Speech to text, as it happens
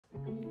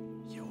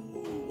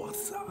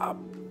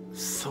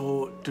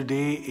So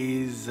today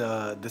is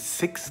the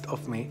 6th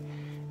of May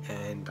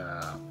and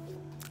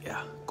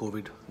yeah,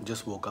 COVID,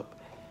 just woke up.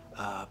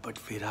 But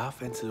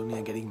Viraf and Saloni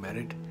are getting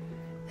married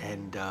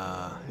and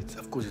it's,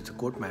 of course, it's a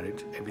court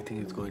marriage. Everything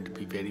is going to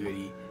be very,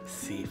 very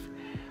safe.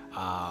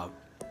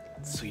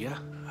 So yeah,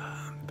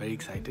 very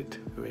excited,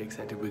 very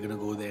excited. We're gonna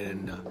go there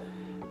and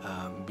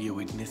be a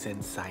witness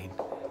and sign.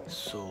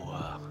 So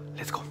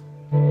let's go.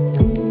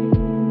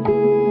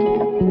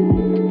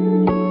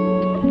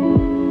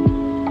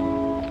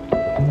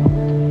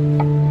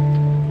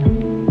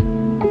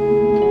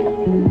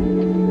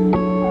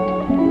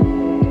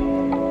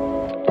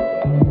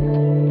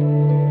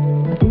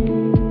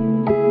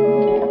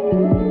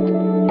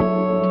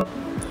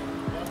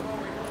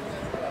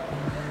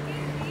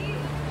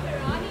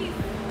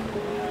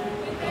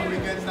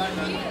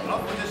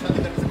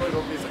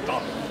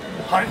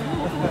 Hi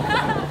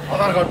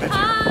Aadhaar card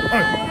दीजिए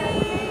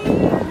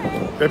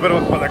paper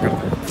work वाला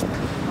करते हैं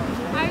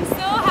I'm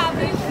so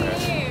happy for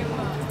him.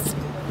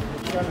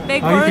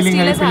 Big How are you feeling?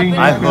 How are you feeling?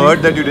 I heard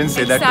that you didn't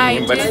say that to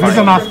him, but Put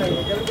the mask.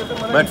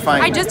 But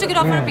fine. I just took it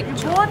off for a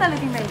picture. Both are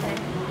looking very good.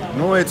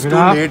 No, it's too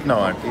Viraf. late now.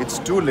 It's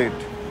too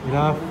late.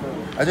 Viraf.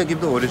 Ajay,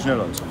 give the original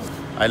also.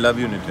 I love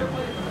you, Nitin.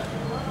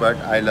 But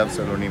I love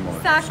Saloni more.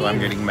 Saki. So I'm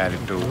getting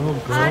married too. Oh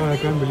God, I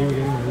can't believe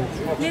you're getting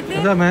married. Nitin,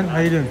 What's up, man?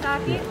 How you doing?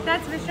 Saki,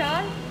 that's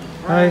Vishal.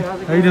 Hi.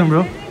 How you doing,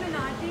 bro?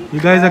 You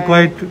guys are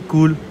quite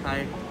cool. Hi.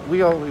 We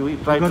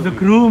try Got the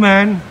crew,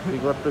 man. We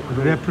got the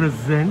crew.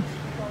 Represent.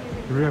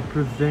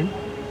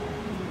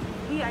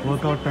 Yeah,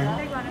 Workout time.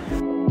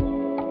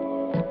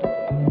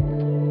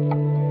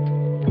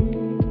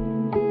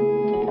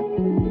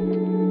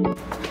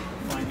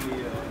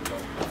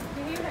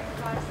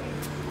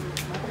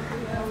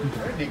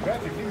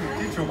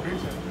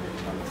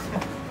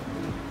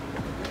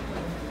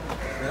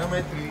 Where are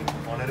my three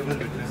honorable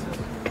witnesses?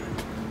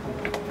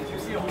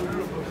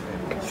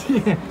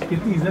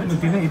 कितनी इज्जत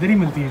मिलती है ना, इधर ही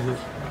मिलती है इज्जत.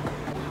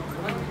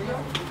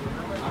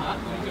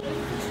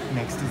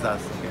 Next is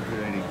us. Get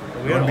ready.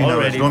 Don't be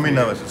nervous. Don't be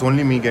nervous. It's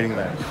only me getting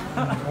married.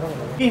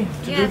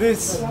 Do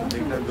this.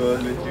 Take the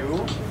girl with you.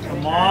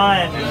 Come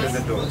on, Open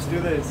the door. let's do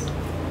this.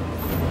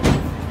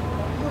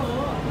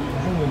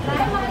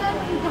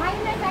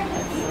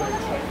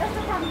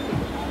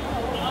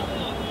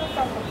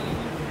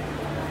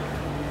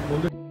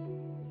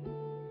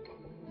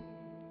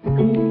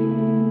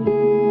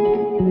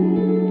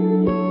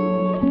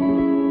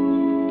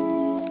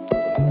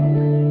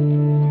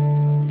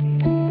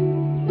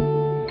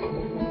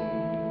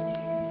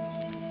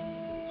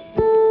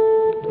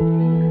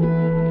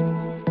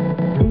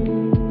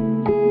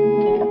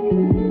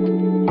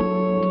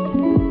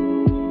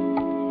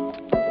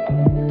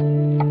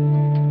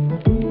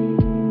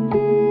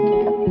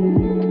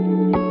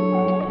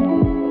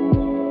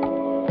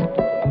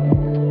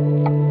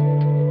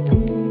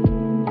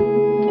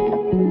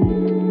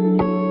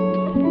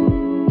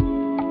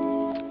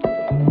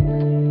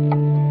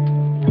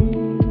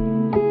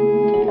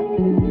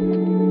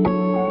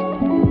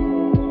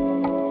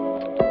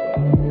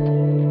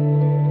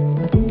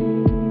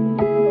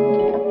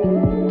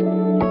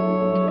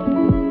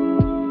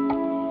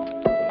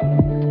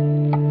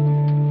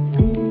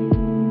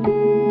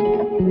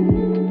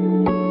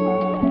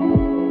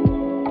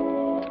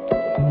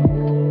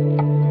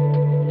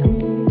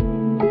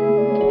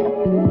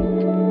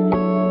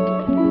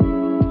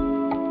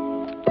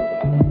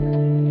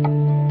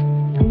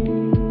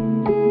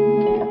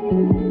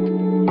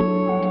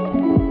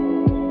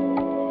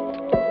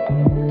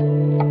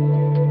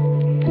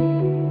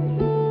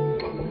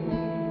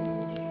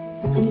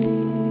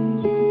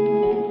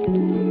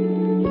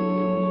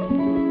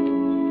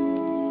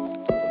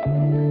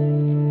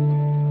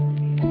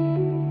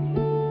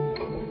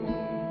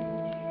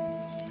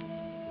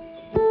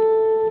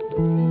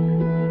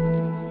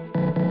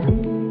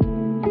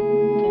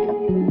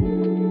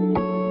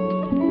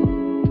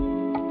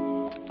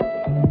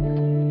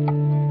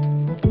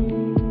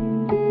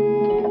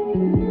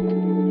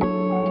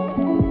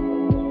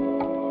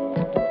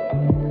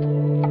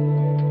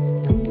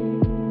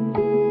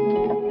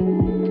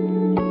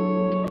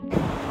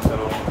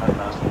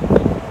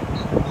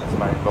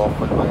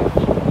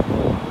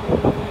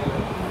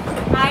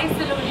 I,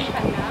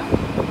 salonikhanna,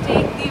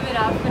 take the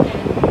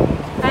virafpatel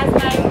as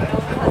my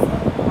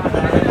husband.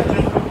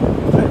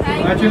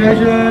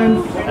 Congratulations.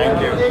 Thank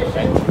you.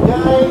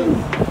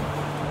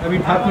 अभी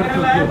ठाकुर को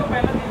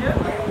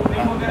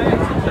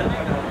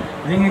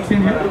ring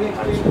exchange है.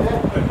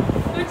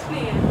 कुछ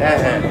नहीं है.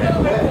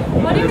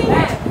 What do you mean?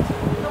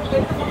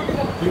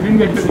 You didn't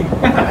get the ring.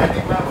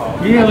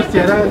 ये उस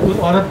चेहरा, उस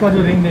औरत का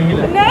जो रिंग नहीं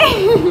लगा.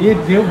 नहीं. ये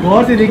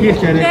गौर से देखिए इस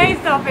चेहरे को. नहीं,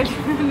 stop it.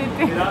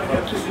 Nitin.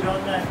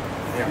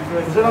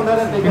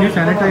 Can you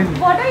sanitize?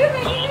 What are you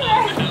making me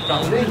wear?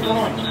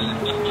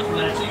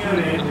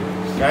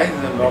 Guys,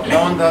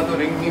 lockdown था तो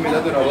रिंग नहीं मिला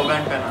तो रबर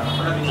बैंड पहना.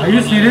 Are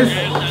you serious?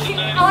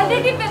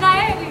 Already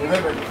पहनाया है.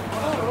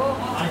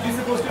 Aren't you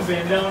supposed to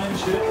bend down and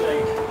shit?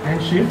 Like, And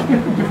shit.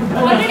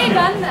 Already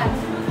done that.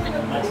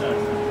 that's not.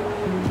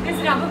 This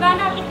rubber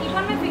band I have to keep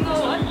on my finger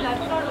over.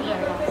 That's not हो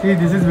जाएगा. See,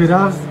 this is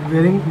Viraf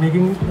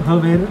making her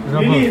wear rubber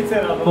Really, it's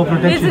a rubber for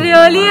band. It's protection.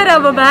 really a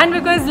rubber band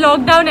because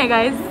lockdown hai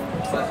guys.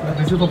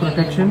 This is for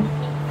protection.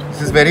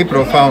 This is very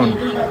profound.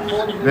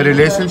 The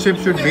relationship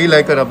should be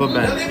like a rubber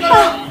band.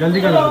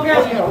 जल्दी करो.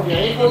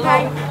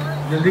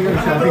 जल्दी करो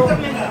शादी.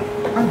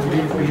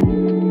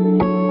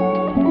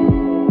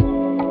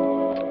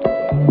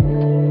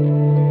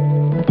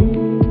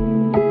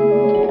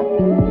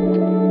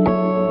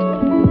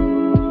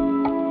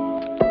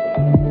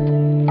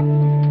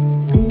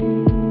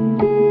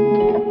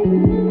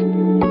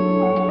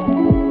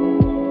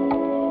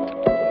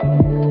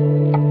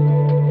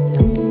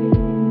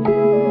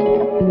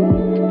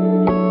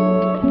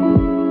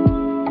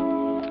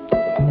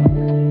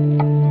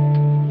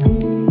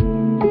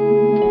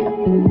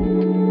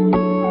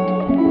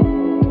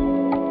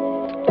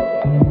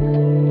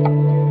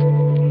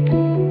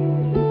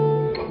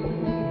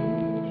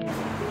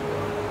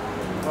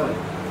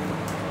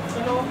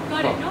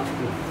 Got it, no?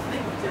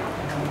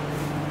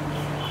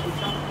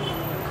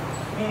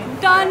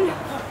 Done.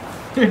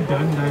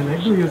 Done. I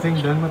like to you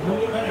saying done मतलब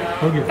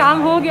हो गया.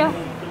 काम हो गया.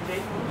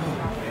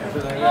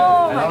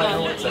 Oh my Now I god.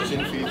 know what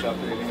Sachin feels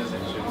after hitting a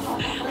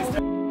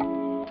century.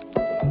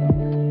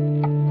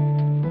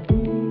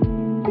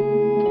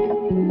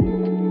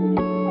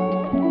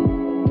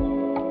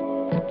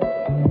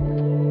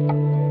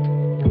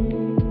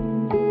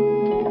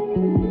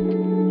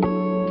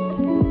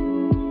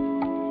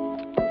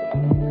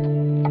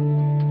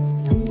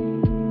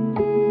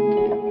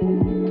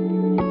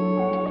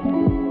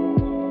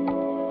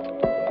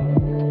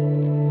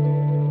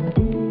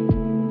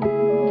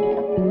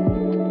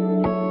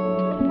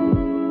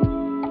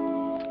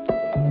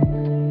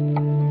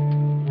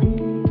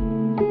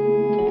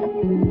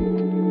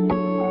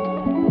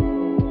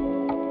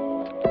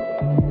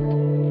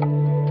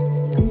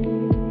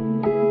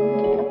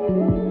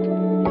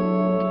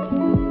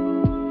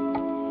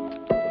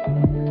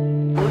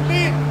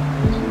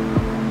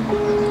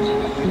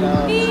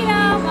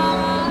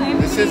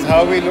 This is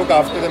how we look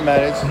after the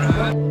marriage.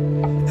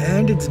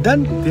 And it's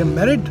done. We are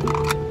married.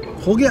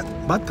 हो गया.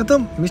 बात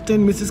खत्म. Mr.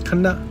 and Mrs.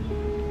 Khanna.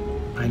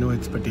 I know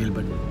it's Patel,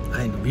 but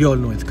I know we all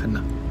know it's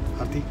Khanna.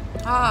 Aarti.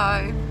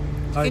 Hi.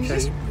 Hi, Can you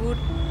just Shari. put...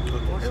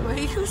 Why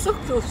are you so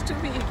close to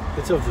me?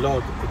 It's a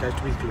vlog. It has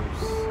to be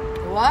close.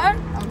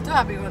 What? I'm so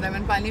happy for them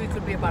and finally we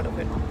could be a part of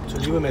it. So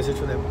leave a message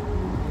for them.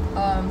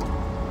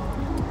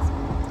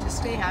 Just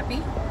stay happy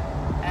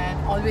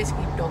and always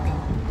keep talking.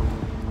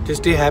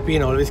 Just stay happy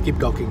and always keep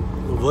talking.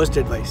 Worst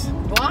advice.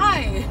 Why?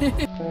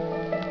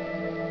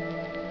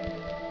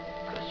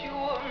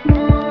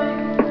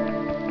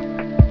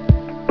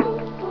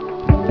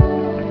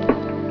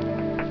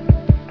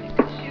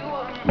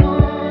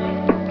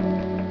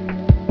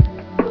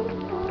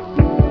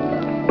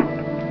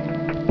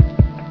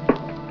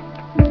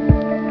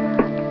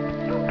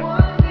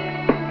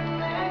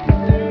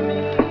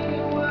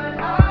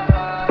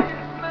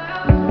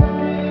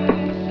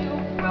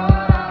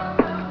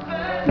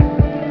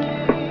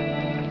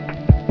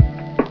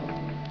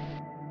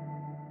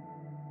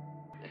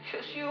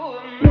 Cause you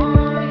were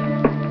mine.